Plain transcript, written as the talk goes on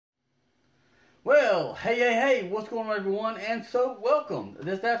Well, hey, what's going on everyone? And so, welcome.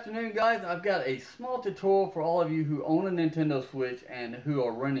 This afternoon, guys, I've got a small tutorial for all of you who own a Nintendo Switch and who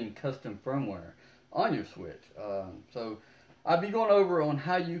are running custom firmware on your Switch. So, I'll be going over on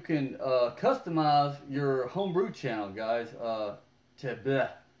how you can customize your Homebrew channel, guys.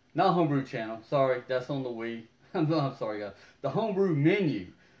 Not Homebrew channel, sorry, that's on the Wii. I'm sorry, guys. The Homebrew menu.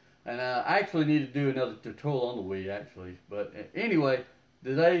 And I actually need to do another tutorial on the Wii, actually. But anyway,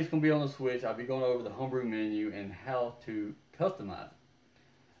 today is going to be on the Switch. I'll be going over the Homebrew menu and how to customize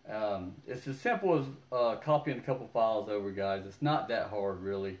it. It's as simple as copying a couple files over, guys. It's not that hard,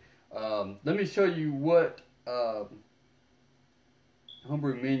 really. Let me show you what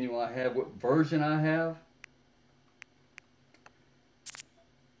Homebrew menu I have, what version I have.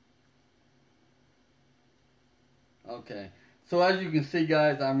 Okay, so as you can see,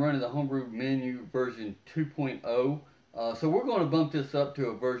 guys, I'm running the Homebrew menu version 2.0. So we're going to bump this up to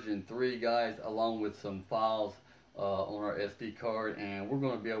a version 3, guys, along with some files on our SD card, and we're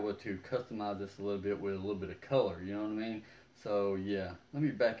going to be able to customize this a little bit with a little bit of color, you know what I mean? So yeah, let me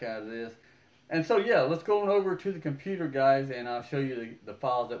back out of this. And so yeah, let's go on over to the computer, guys, and I'll show you the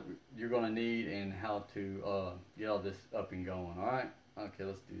files that you're going to need and how to get all this up and going, alright? Okay,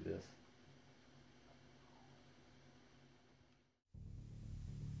 let's do this.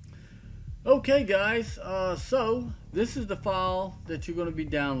 Okay, guys, so this is the file that you're going to be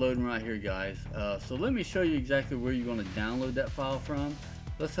downloading right here, guys. So let me show you exactly where you're going to download that file from.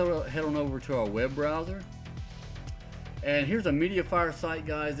 Let's head on over to our web browser. And here's a MediaFire site,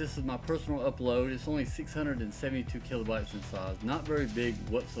 guys. This is my personal upload. It's only 672 kilobytes in size, not very big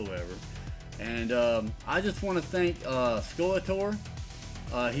whatsoever. And I just want to thank Skulator.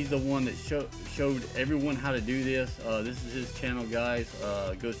 He's the one that showed everyone how to do this. This is his channel, guys.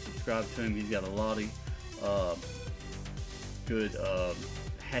 Go subscribe to him. He's got a lot of good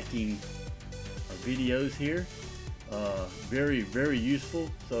hacking videos here. Very useful.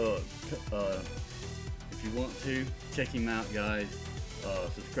 So if you want to, check him out, guys.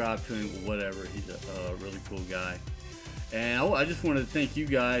 Subscribe to him or whatever. He's a really cool guy. And I just wanted to thank you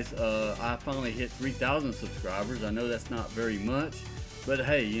guys. I finally hit 3,000 subscribers. I know that's not very much, but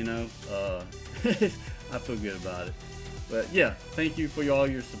hey, you know, I feel good about it. But yeah, thank you for all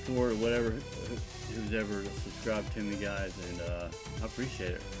your support or whatever, who's ever subscribed to me, guys, and I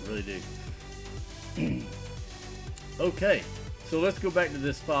appreciate it, I really do. Okay, so let's go back to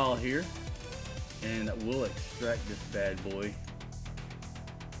this file here, and we'll extract this bad boy.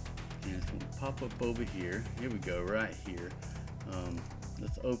 And it's going to pop up over here. Here we go, right here.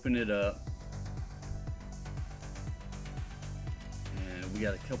 Let's open it up. We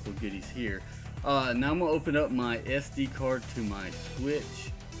got a couple of goodies here. Now I'm going to open up my SD card to my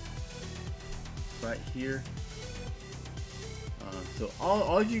Switch right here. So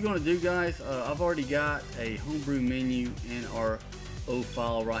all you're going to do, guys, I've already got a Homebrew menu in our O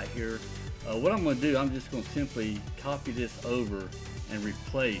file right here. What I'm going to do, I'm just going to simply copy this over and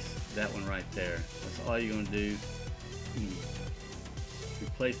replace that one right there. That's all you're going to do.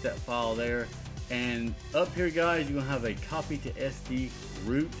 Replace that file there. And up here, guys, you're going to have a copy to SD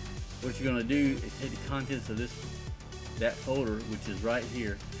root. What you're going to do is take the contents of that folder, which is right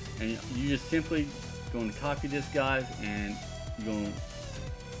here, and you just simply going to copy this, guys, and you're going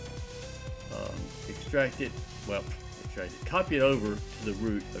to extract it. Well, copy it over to the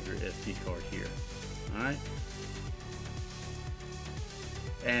root of your SD card here. All right.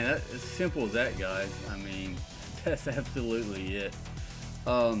 And that's as simple as that, guys. I mean, that's absolutely it.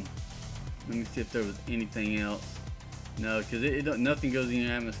 Let me see if there was anything else. No, because nothing goes in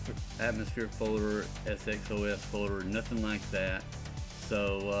your atmosphere folder, SXOS folder, nothing like that.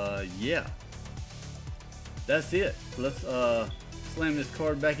 So yeah, that's it. Let's slam this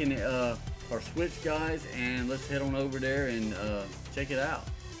card back in our Switch, guys, and let's head on over there and check it out.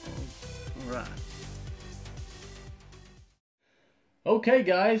 All right. Okay,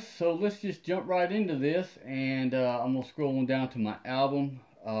 guys, so let's just jump right into this, and I'm gonna scroll on down to my album.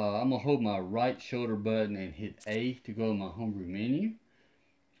 I'm going to hold my right shoulder button and hit A to go to my Homebrew menu.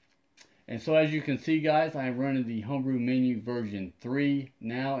 And so as you can see, guys, I'm running the Homebrew menu version 3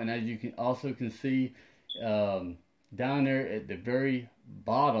 now. And as you can also see down there at the very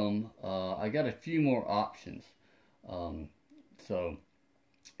bottom, I got a few more options. So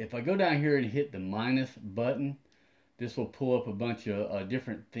if I go down here and hit the minus button, this will pull up a bunch of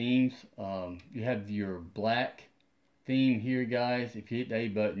different themes. You have your black theme here, guys. If you hit the A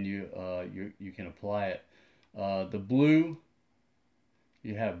button, you can apply it. The blue,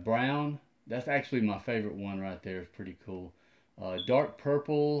 you have brown. That's actually my favorite one right there. It's pretty cool. Dark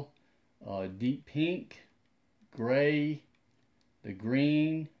purple, deep pink, gray, the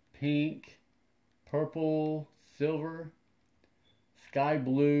green, pink, purple, silver, sky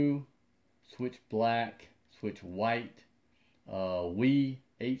blue, switch black, switch white, Wii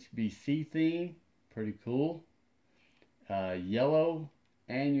HBC theme, pretty cool, yellow,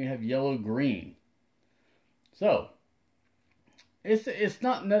 and you have yellow green. So it's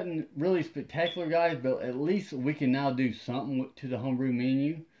not nothing really spectacular, guys, but at least we can now do something to the Homebrew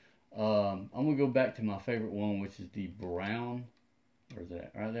menu. I'm gonna go back to my favorite one, which is the brown. Where's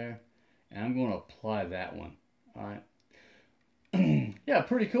that? Right there. And I'm gonna apply that one. All right. Yeah,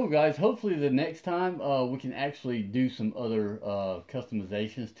 pretty cool, guys. Hopefully the next time we can actually do some other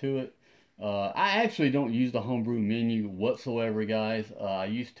customizations to it. I actually don't use the Homebrew menu whatsoever, guys. I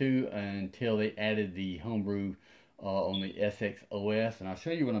used to until they added the Homebrew on the SX OS, and I'll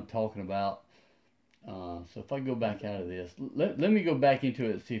show you what I'm talking about. So if I go back out of this, let me go back into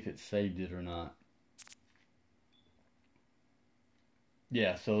it and see if it saved it or not.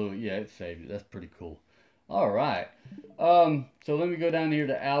 Yeah, so yeah, it saved it. That's pretty cool. All right. So let me go down here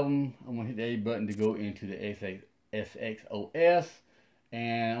to album. I'm gonna hit the A button to go into the SX OS,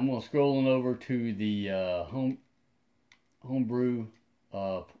 and I'm gonna scroll on over to the Homebrew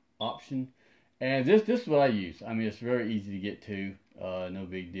option. And this is what I use. I mean, it's very easy to get to. No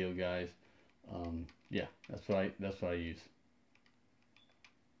big deal, guys. Yeah, that's what I use.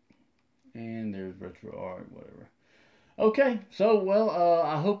 And there's RetroArch, whatever. Okay, so well,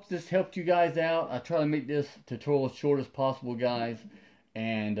 I hope this helped you guys out. I try to make this tutorial as short as possible, guys.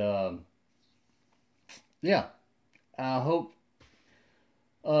 And yeah, I hope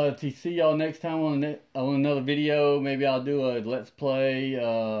to see y'all next time on another video. Maybe I'll do a let's play.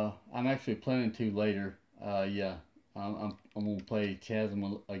 I'm actually planning to later. Yeah, I'm gonna play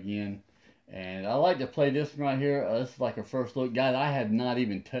Chasm again, and I like to play this one right here. This is like a first look, guys. I have not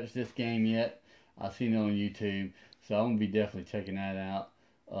even touched this game yet. I've seen it on YouTube, so I'm gonna be definitely checking that out.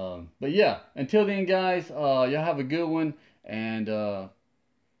 But yeah, until then, guys, y'all have a good one, and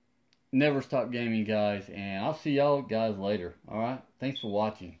never stop gaming, guys. And I'll see y'all guys later. All right, thanks for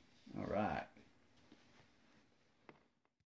watching. All right.